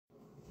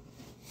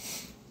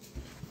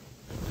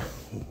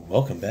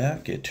Welcome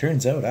back. It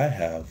turns out I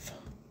have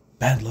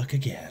bad luck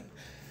again.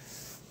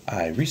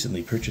 I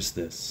recently purchased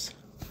this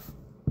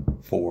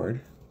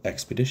Ford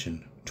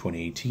Expedition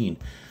 2018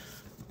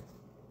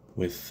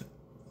 with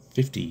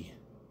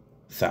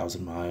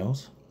 50,000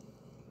 miles.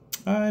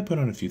 I put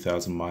on a few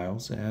thousand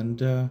miles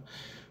and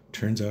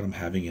turns out I'm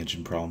having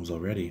engine problems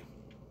already.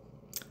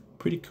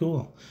 Pretty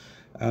cool.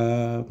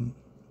 Can't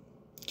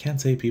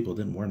say people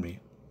didn't warn me.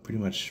 Pretty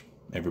much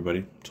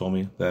everybody told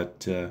me that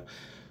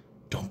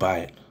don't buy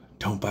it.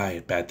 Don't buy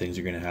it. Bad things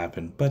are going to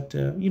happen. But,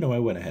 I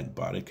went ahead and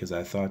bought it because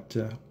I thought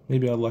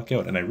maybe I'll luck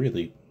out. And I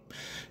really,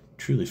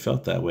 truly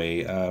felt that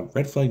way.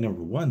 Red flag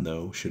number one,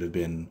 though, should have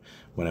been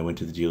when I went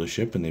to the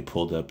dealership and they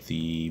pulled up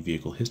the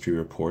vehicle history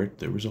report.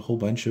 There was a whole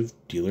bunch of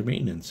dealer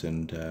maintenance.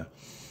 And, of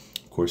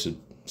course, the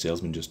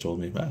salesman just told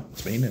me,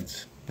 it's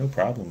maintenance. No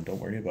problem.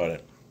 Don't worry about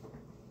it.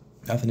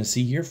 Nothing to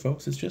see here,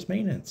 folks. It's just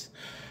maintenance.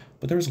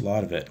 But there was a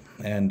lot of it,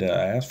 and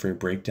I asked for a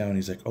breakdown.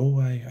 He's like,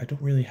 I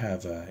don't really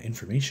have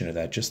information of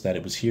that, just that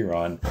it was here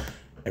on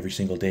every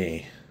single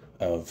day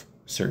of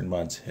certain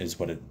months is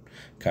what it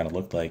kind of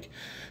looked like.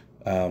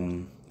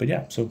 But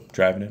yeah, so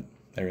driving it,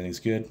 everything's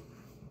good.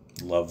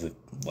 Love it,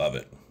 love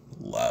it,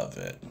 love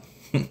it.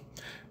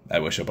 I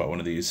wish I bought one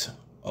of these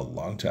a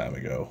long time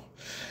ago.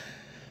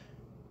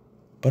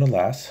 But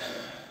alas,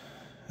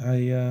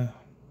 I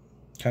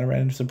kind of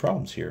ran into some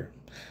problems here.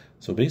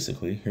 So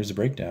basically, here's the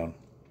breakdown.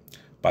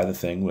 Buy the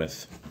thing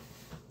with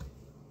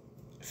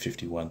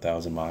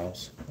 51,000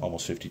 miles,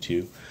 almost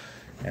 52,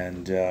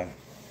 and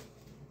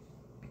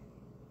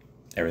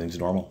everything's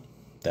normal.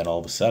 Then all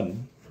of a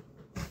sudden,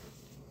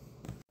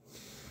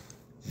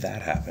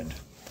 that happened.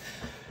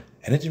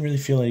 And it didn't really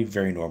feel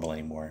very normal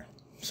anymore.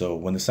 So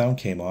when the sound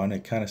came on,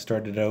 it kind of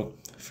started out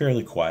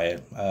fairly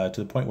quiet, to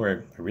the point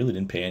where I really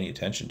didn't pay any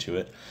attention to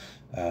it.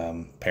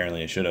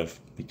 Apparently I should have,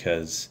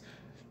 because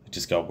it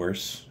just got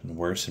worse and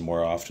worse and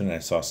more often. I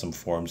saw some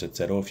forums that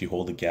said, if you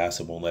hold the gas,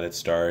 it won't let it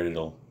start,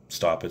 it'll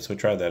stop it. So I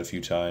tried that a few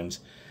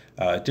times.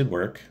 It did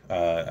work.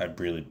 I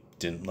really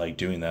didn't like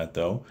doing that,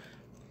 though.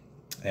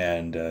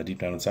 And deep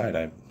down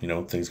inside,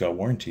 things got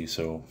warranty,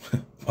 so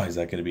why is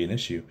that going to be an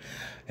issue?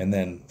 And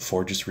then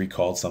Ford just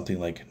recalled something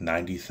like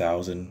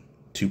 90,000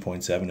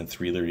 2.7 and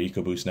 3-liter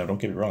EcoBoost. Now, don't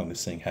get me wrong,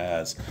 this thing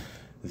has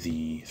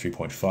the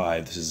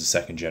 3.5. This is the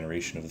second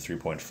generation of the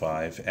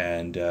 3.5,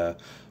 and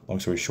long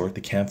story short,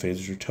 the cam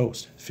phasers are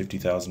toast.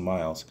 50,000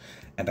 miles,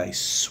 and I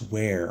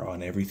swear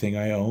on everything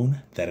I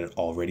own that it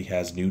already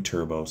has new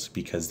turbos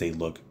because they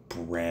look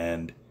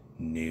brand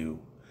new.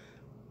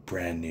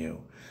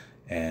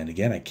 And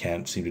again, I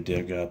can't seem to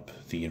dig up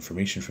the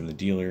information from the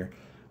dealer.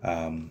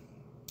 If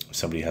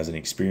somebody has any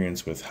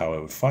experience with how I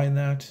would find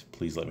that,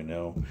 please let me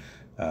know,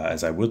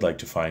 as I would like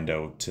to find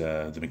out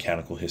the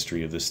mechanical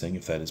history of this thing,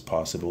 if that is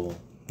possible.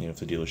 If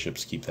the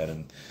dealerships keep that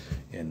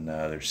in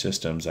their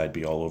systems, I'd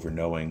be all over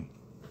knowing.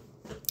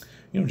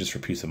 Just for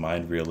peace of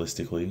mind,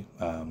 realistically.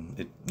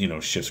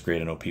 It shifts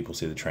great. I know people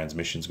say the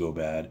transmissions go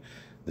bad.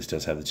 This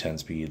does have the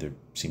 10-speed. There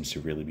seems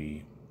to really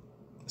be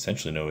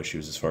essentially no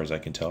issues as far as I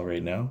can tell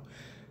right now.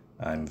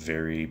 I'm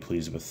very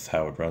pleased with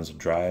how it runs and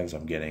drives.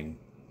 I'm getting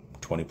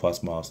 20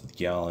 plus miles to the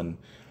gallon.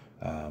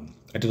 I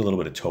did a little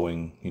bit of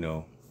towing,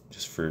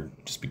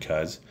 just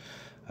because.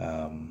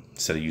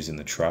 Instead of using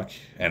the truck.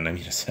 And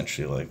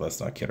essentially, let's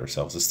not kid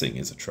ourselves, this thing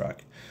is a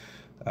truck.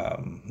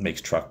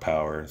 Makes truck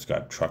power. It's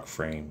got truck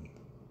frame,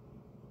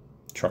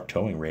 truck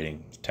towing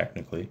rating,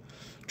 technically.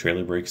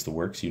 Trailer brakes, the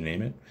works, you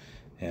name it.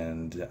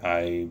 And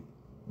I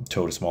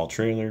towed a small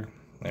trailer.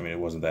 It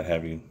wasn't that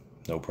heavy,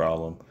 no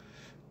problem.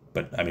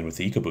 But with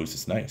the EcoBoost,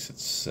 it's nice.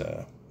 It's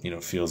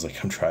it feels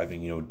like I'm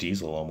driving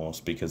diesel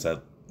almost, because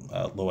that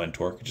low end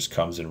torque just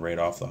comes in right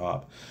off the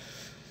hop.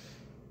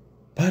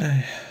 But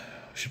I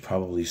should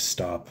probably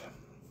stop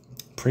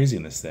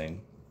praising this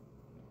thing,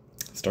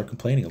 start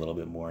complaining a little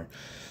bit more,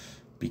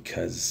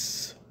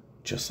 because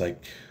just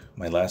like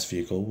my last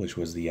vehicle, which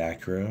was the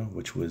Acura,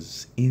 which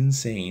was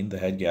insane, the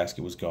head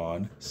gasket was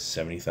gone,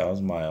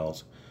 70,000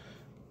 miles,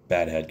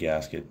 bad head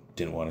gasket,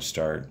 didn't want to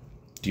start,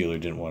 dealer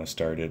didn't want to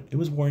start it. It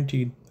was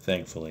warranted,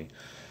 thankfully.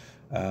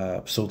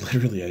 So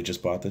literally I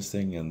just bought this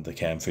thing and the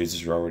cam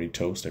phasers are already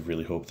toast. I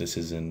really hope this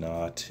is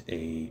not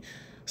a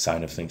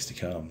sign of things to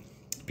come,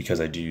 because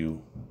I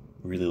do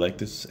really like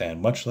this, and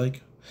much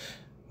like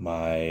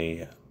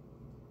my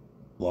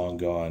long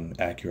gone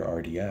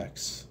Acura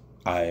RDX,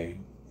 I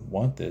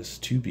want this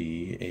to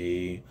be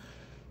a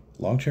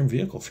long-term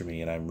vehicle for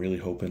me, and I'm really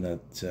hoping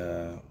that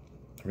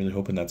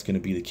that's going to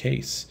be the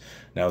case.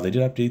 Now, they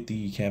did update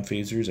the cam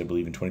phasers, I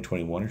believe in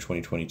 2021 or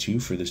 2022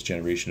 for this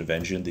generation of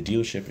engine. The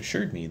dealership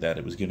assured me that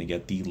it was going to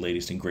get the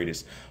latest and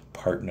greatest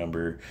part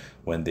number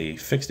when they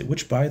fixed it,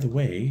 which, by the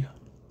way,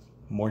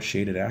 more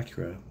shaded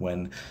Acura.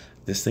 When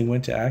this thing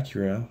went to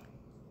Acura,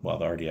 well,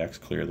 the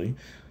RDX, clearly,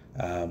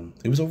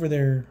 it was over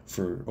there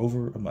for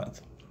over a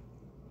month.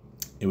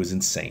 It was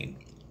insane.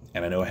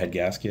 And I know a head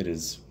gasket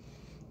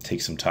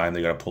takes some time.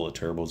 They got to pull the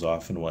turbos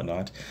off and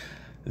whatnot.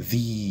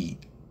 The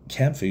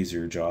cam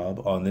phaser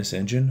job on this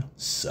engine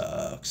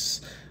sucks.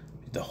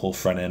 The whole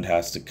front end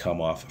has to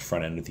come off the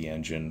front end of the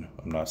engine.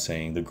 I'm not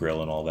saying the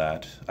grill and all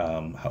that.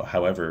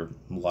 However,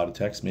 a lot of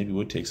techs maybe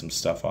would take some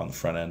stuff on the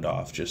front end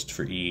off just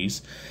for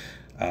ease.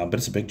 But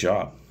it's a big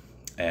job,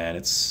 and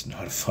it's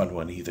not a fun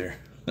one either.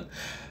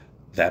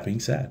 That being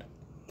said,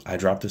 I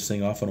dropped this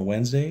thing off on a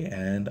Wednesday,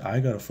 and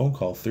I got a phone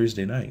call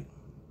Thursday night.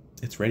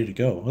 It's ready to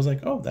go. I was like,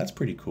 oh, that's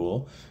pretty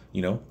cool.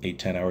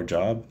 8-10 hour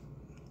job,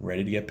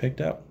 ready to get picked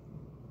up.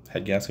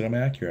 Head gasket on my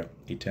Acura,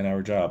 8-10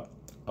 hour job.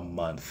 A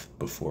month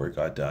before it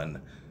got done.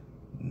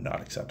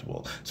 Not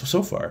acceptable.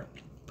 So far,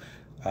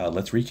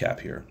 let's recap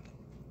here.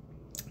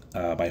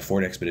 My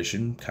Ford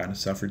Expedition kind of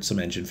suffered some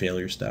engine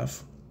failure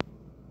stuff.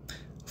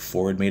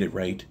 Ford made it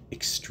right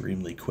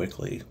extremely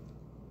quickly,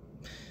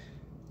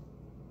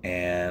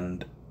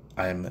 and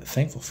I'm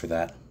thankful for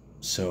that.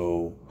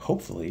 So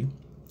hopefully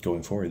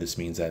going forward, this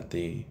means that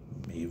they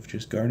may have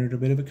just garnered a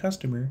bit of a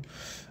customer,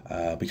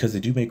 because they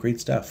do make great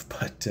stuff.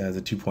 But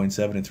the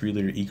 2.7 and 3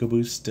 liter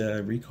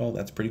EcoBoost recall,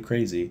 that's pretty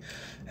crazy.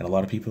 And a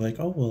lot of people are like,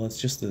 oh, well, it's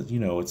just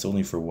it's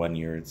only for 1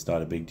 year. It's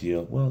not a big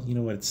deal. Well, you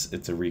know what?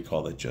 It's a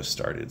recall that just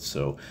started.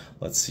 So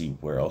let's see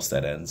where else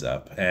that ends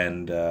up.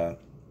 And,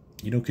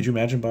 could you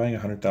imagine buying a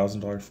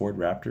 $100,000 Ford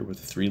Raptor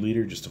with a 3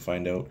 liter just to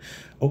find out,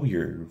 oh,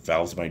 your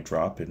valves might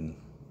drop and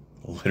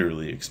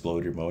literally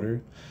explode your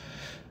motor?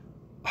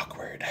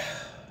 Awkward.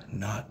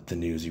 Not the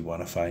news you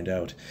want to find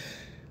out.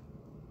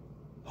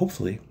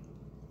 Hopefully,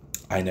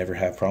 I never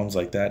have problems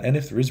like that. And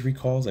if there is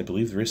recalls, I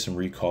believe there is some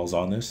recalls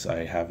on this.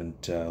 I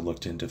haven't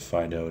looked in to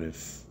find out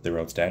if they're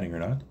outstanding or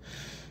not.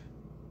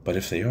 But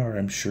if they are,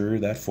 I'm sure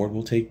that Ford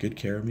will take good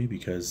care of me,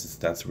 because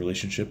that's a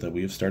relationship that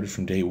we have started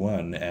from day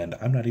one. And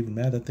I'm not even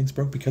mad that things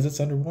broke, because it's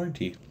under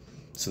warranty.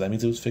 So that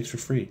means it was fixed for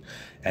free.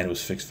 And it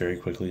was fixed very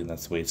quickly, and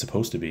that's the way it's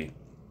supposed to be.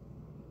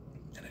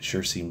 And it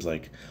sure seems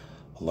like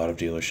a lot of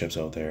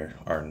dealerships out there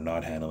are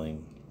not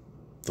handling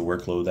the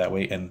workload that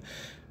way, and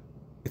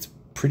it's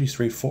pretty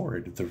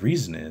straightforward. The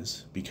reason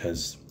is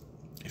because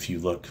if you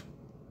look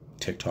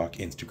TikTok,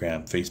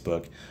 Instagram,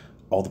 Facebook,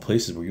 all the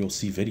places where you'll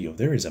see video,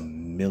 there is a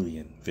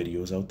million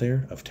videos out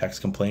there of techs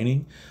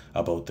complaining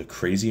about the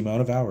crazy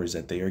amount of hours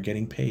that they are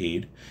getting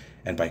paid.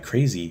 And by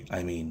crazy,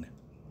 I mean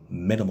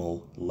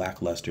minimal,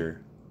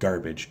 lackluster,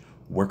 garbage,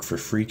 work for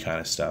free kind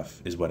of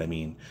stuff is what I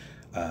mean,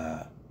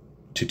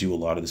 to do a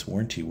lot of this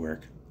warranty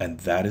work. And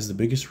that is the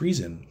biggest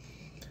reason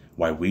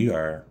why we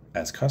are,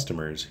 as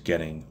customers,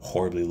 getting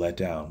horribly let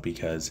down,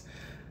 because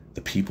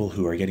the people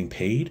who are getting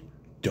paid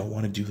don't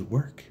want to do the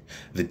work.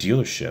 The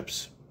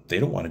dealerships, they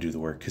don't want to do the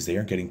work because they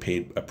aren't getting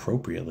paid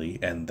appropriately,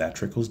 and that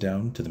trickles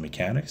down to the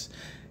mechanics.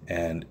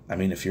 And I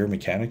mean, if you're a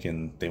mechanic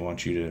and they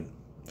want you to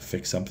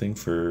fix something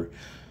for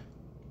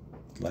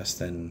less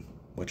than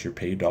what you're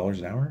paid dollars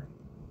an hour,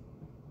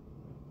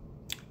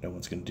 no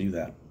one's going to do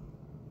that.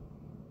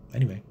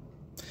 Anyway,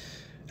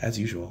 as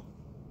usual,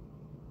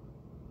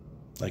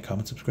 like,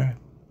 comment, subscribe.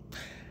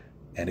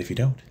 And if you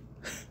don't,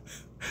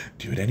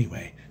 do it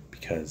anyway,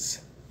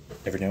 because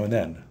every now and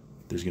then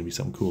there's going to be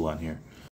something cool on here.